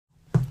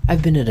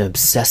I've been an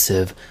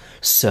obsessive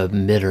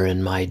submitter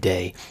in my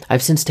day.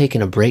 I've since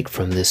taken a break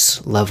from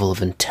this level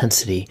of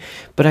intensity,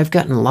 but I've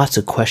gotten lots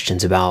of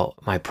questions about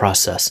my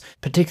process,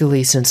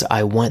 particularly since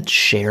I once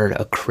shared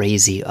a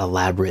crazy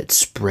elaborate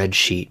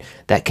spreadsheet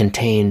that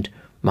contained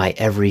my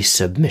every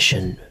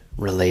submission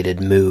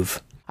related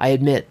move. I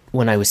admit,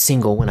 when I was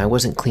single, when I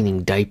wasn't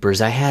cleaning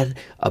diapers, I had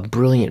a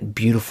brilliant,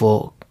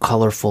 beautiful,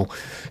 colorful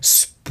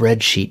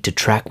spreadsheet to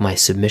track my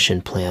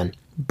submission plan.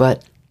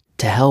 But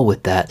to hell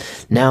with that.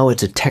 Now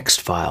it's a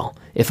text file.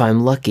 If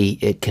I'm lucky,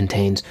 it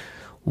contains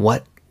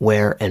what,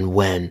 where, and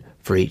when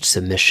for each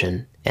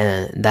submission,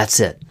 and that's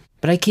it.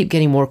 But I keep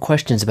getting more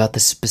questions about the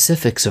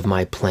specifics of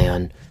my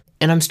plan,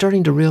 and I'm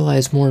starting to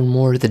realize more and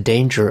more the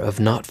danger of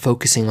not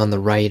focusing on the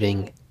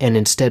writing and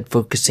instead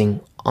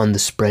focusing on the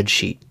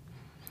spreadsheet.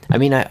 I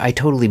mean, I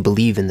totally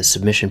believe in the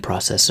submission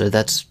process, so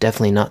that's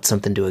definitely not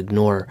something to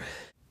ignore.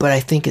 But I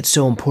think it's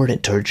so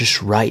important to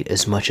just write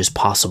as much as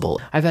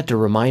possible. I've had to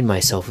remind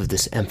myself of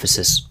this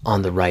emphasis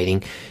on the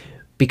writing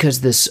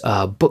because this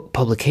book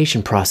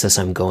publication process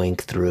I'm going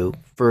through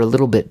for a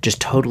little bit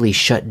just totally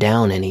shut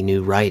down any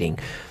new writing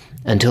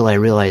until I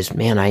realized,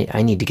 man,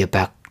 I need to get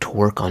back to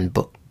work on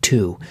book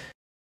 2.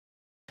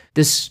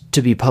 This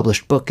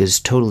to-be-published book is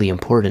totally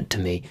important to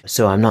me,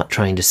 so I'm not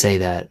trying to say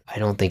that I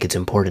don't think it's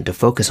important to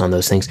focus on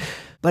those things,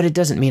 but it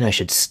doesn't mean I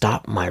should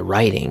stop my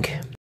writing.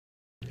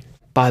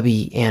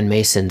 Bobby Ann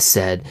Mason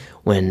said,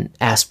 when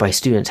asked by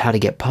students how to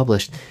get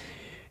published,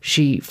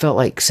 she felt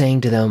like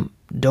saying to them,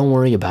 don't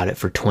worry about it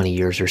for 20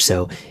 years or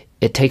so.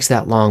 It takes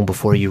that long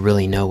before you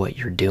really know what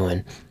you're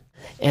doing.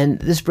 And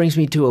this brings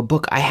me to a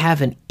book I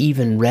haven't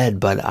even read,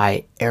 but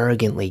I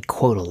arrogantly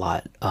quote a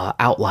lot,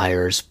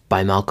 Outliers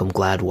by Malcolm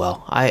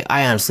Gladwell.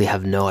 I honestly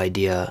have no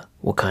idea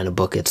what kind of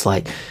book it's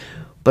like,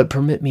 but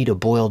permit me to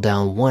boil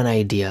down one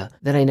idea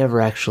that I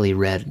never actually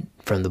read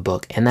from the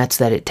book, and that's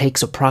that it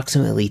takes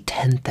approximately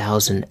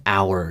 10,000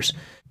 hours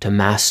to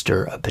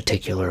master a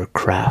particular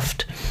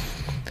craft.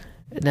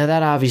 Now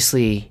that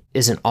obviously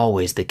isn't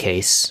always the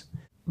case,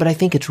 but I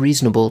think it's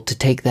reasonable to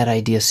take that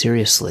idea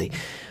seriously.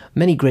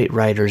 Many great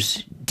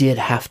writers did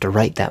have to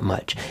write that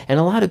much, and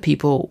a lot of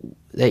people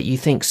that you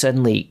think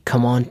suddenly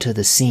come onto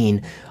the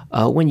scene,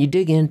 when you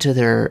dig into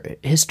their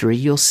history,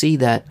 you'll see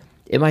that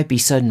it might be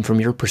sudden from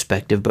your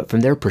perspective, but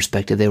from their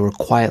perspective, they were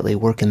quietly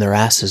working their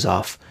asses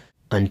off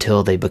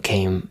until they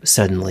became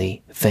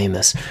suddenly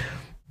famous.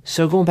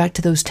 So going back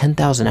to those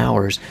 10,000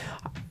 hours,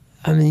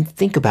 I mean,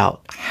 think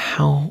about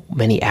how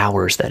many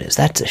hours that is.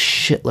 That's a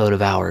shitload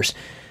of hours.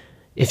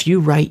 If you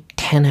write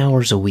 10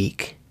 hours a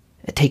week,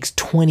 it takes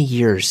 20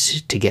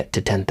 years to get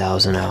to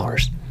 10,000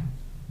 hours.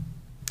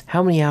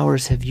 How many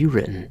hours have you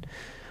written?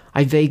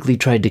 I vaguely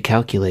tried to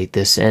calculate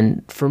this,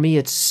 and for me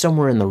it's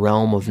somewhere in the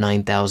realm of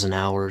 9,000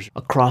 hours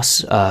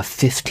across a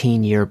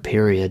 15-year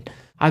period.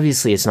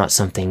 Obviously it's not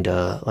something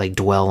to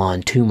dwell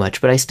on too much,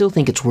 but I still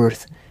think it's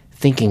worth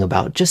thinking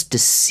about just to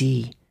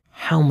see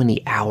how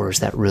many hours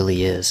that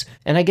really is.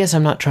 And I guess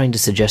I'm not trying to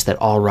suggest that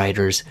all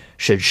writers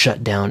should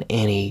shut down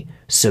any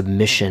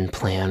submission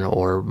plan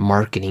or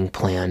marketing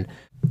plan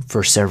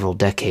for several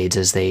decades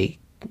as they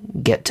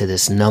get to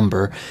this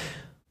number,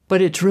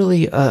 but it's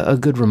really a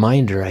good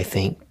reminder, I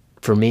think,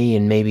 for me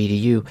and maybe to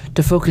you,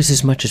 to focus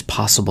as much as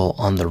possible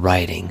on the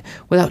writing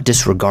without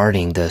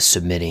disregarding the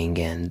submitting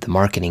and the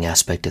marketing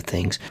aspect of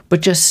things,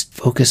 but just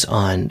focus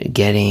on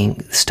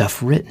getting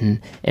stuff written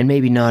and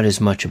maybe not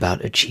as much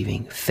about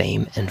achieving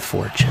fame and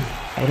fortune.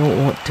 I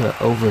don't want to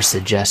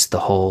oversuggest the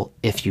whole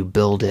if you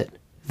build it,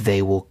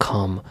 they will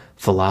come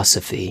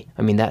philosophy.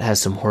 I mean, that has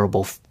some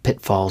horrible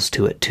pitfalls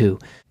to it too.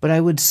 But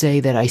I would say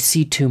that I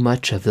see too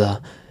much of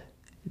the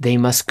they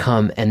must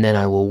come and then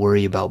I will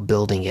worry about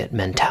building it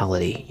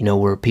mentality,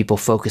 where people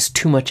focus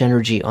too much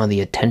energy on the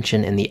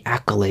attention and the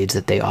accolades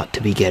that they ought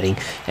to be getting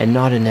and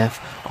not enough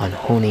on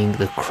honing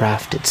the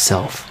craft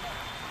itself.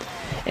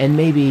 And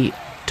maybe,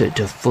 to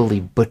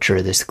fully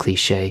butcher this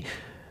cliche,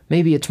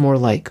 maybe it's more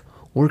like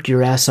work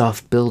your ass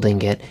off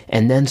building it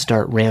and then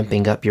start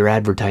ramping up your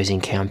advertising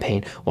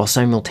campaign while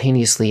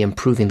simultaneously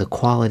improving the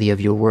quality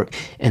of your work,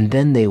 and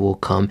then they will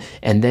come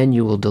and then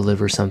you will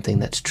deliver something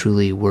that's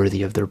truly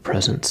worthy of their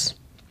presence.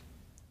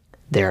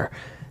 There.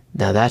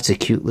 Now that's a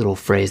cute little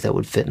phrase that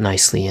would fit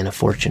nicely in a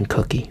fortune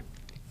cookie.